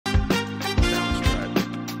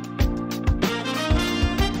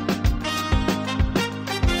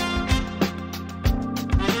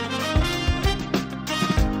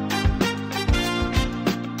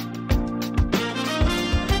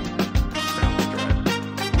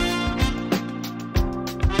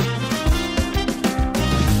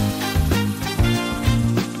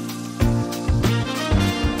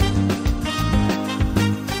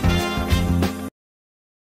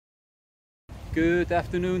Good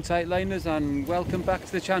afternoon, Tightliners, and welcome back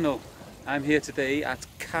to the channel. I'm here today at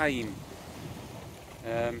Caim,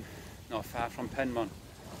 not far from Penmon.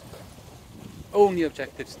 Only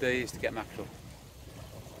objective today is to get mackerel.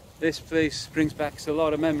 This place brings back a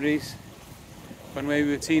lot of memories. When we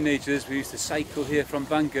were teenagers, we used to cycle here from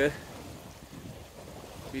Bangor.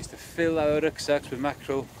 We used to fill our rucksacks with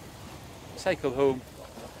mackerel, cycle home,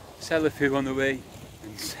 sell a few on the way,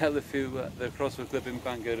 and sell a few at the CrossFit Club in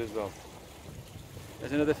Bangor as well.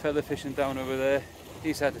 There's another fella fishing down over there.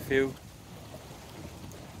 He's had a few.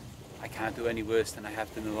 I can't do any worse than I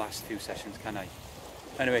have done the last few sessions, can I?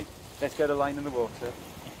 Anyway, let's get a line in the water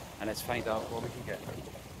and let's find out what we can get.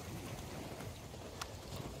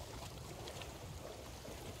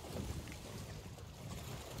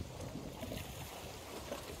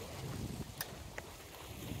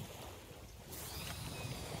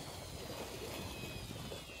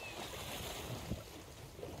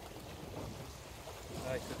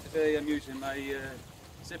 Right, so today I'm using my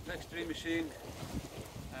Zipper Extreme machine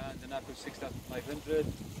and an Apple 6500,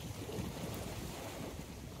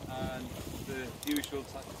 and the usual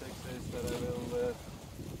tactics is that I will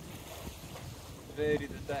vary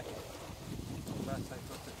the depth that I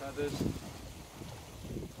put the feathers,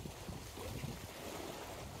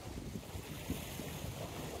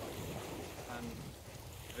 and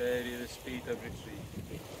vary the speed of retrieve.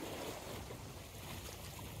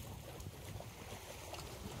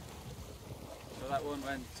 So that one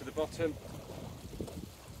went to the bottom.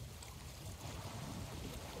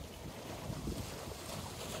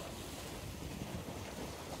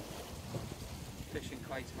 Fishing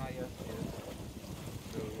quite high up here,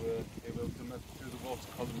 so it will come up through the water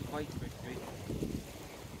column quite quickly.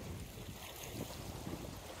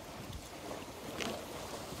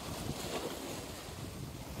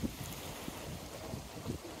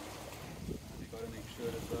 And you've got to make sure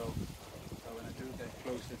as well that when I do get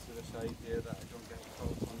closer to the side here that I don't get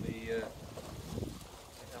caught on the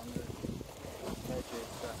ledges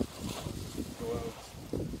that go out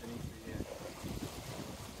underneath me here.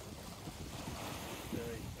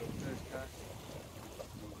 So first cast,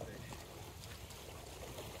 no fish.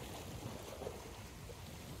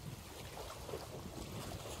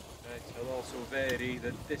 Right, I'll also vary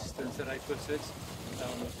the distance that I put it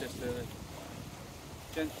down with just a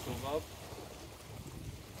gentle bob.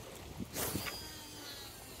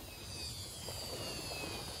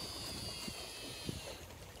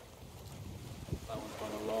 That one's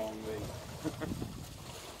gone a long way.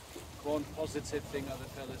 One positive thing that the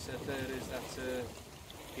fella said there is that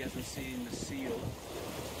he hasn't seen the seal.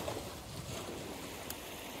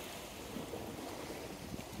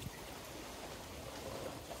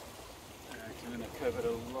 Right, I'm going to cover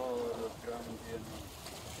a lot of ground here now.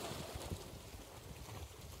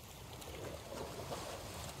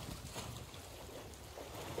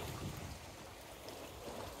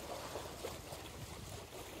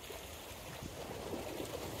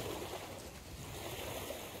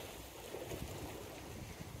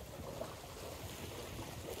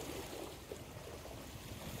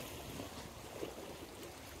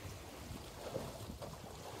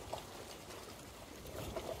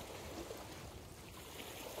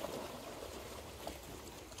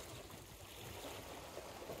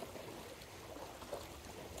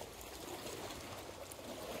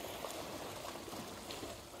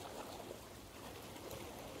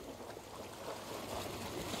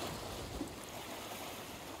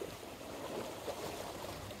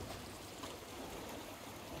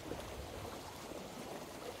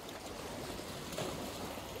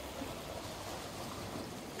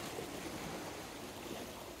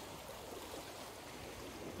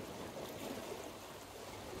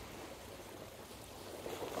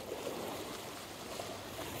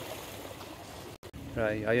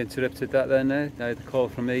 Right, I interrupted that then. I had a call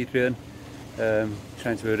from Adrian,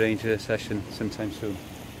 trying to arrange a session sometime soon.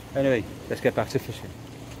 Anyway, let's get back to fishing.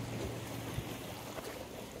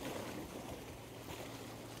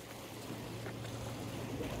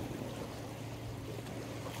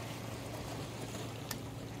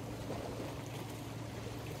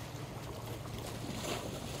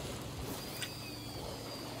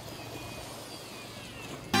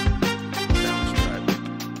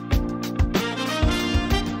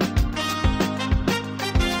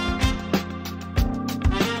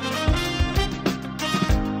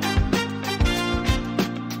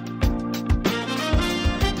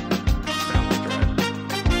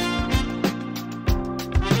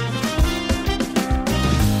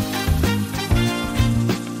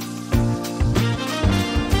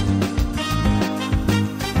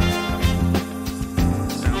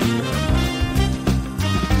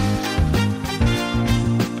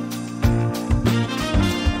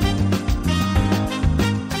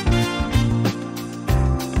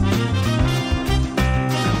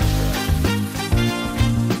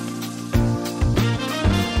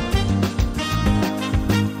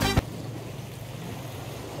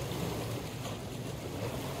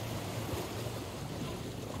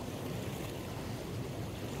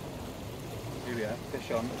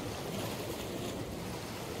 fish on.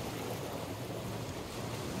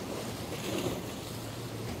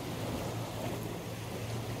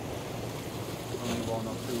 Only one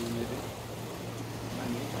or two maybe.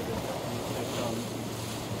 And each of them fish on.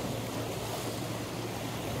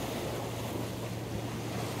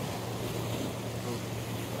 So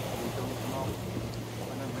we don't come off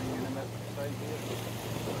when I'm bringing them outside here.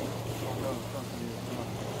 Oh no, don't come off.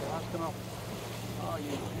 They have come off. Oh,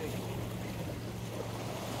 you pig.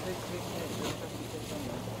 Pig.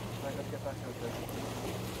 I gotta get back out there.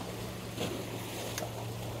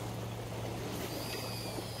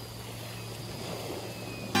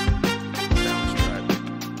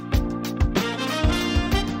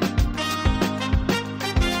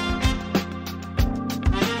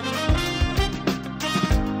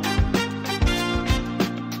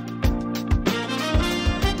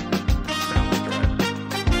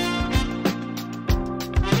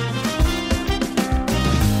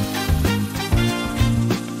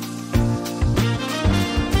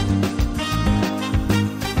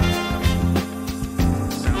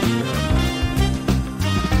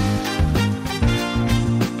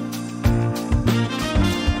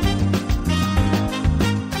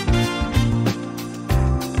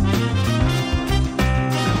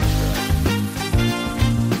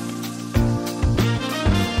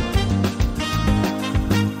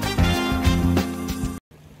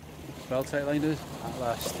 Well, tightliners, at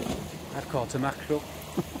last, I've caught a mackerel.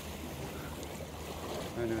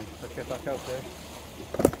 Anyway, let's get back out there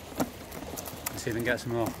and see if we can get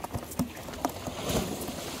some more.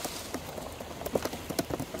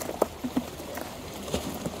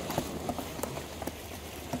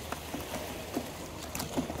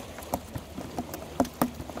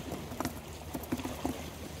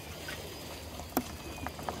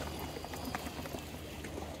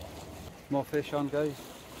 More fish on, guys.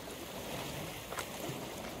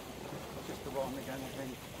 Just the one again, I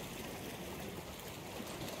think.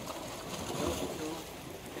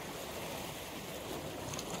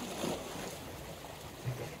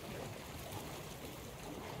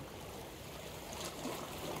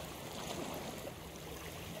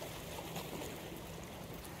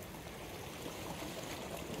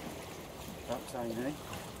 That time, eh?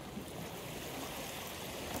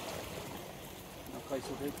 Not quite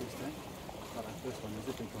so big this time. Not like this one, is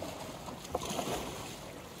a big one.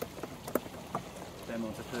 Them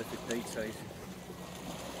ones are perfect bait size.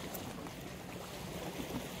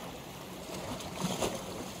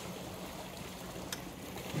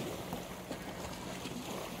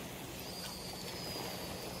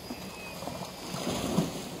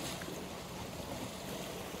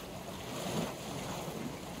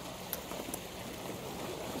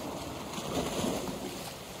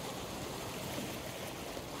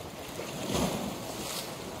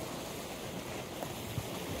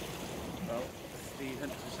 Well,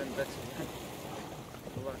 300% better than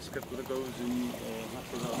the last couple of goes in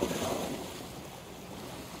mackerel.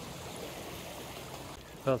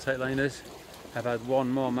 Well, tightliners, I've had one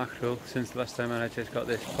more mackerel since the last time, and I just got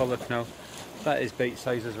this pollock now. That is bait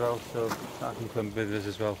size as well, so that can come with us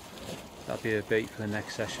as well. That'll be a bait for the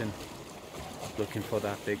next session. Looking for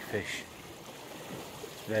that big fish.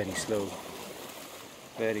 Very slow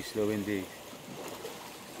indeed.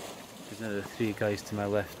 There's another 3 guys to my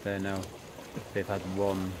left there now. They've had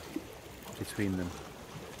one between them.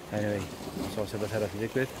 Anyway, so I've had to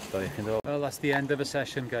dig with. Well, that's the end of a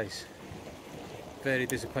session, guys. Very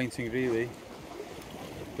disappointing really,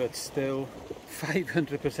 but still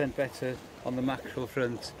 500% better on the mackerel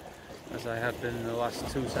front as I have been in the last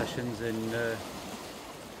 2 sessions in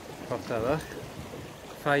Portala.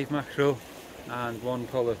 5 mackerel and 1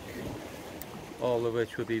 pollock, all of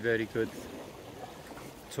which will be very good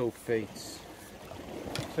taupe baits.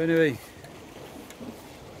 So anyway,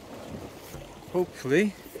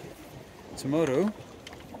 hopefully tomorrow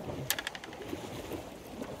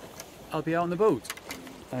I'll be out on the boat.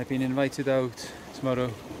 I've been invited out tomorrow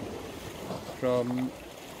from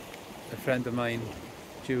a friend of mine,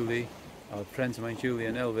 Julie, or friends of mine, Julie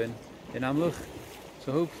and Elvin, in Amlwch.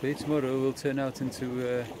 So hopefully tomorrow will turn out into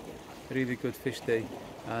a really good fish day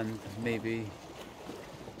and maybe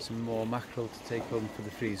some more mackerel to take home for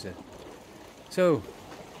the freezer. So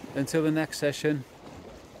until the next session,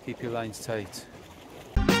 keep your lines tight.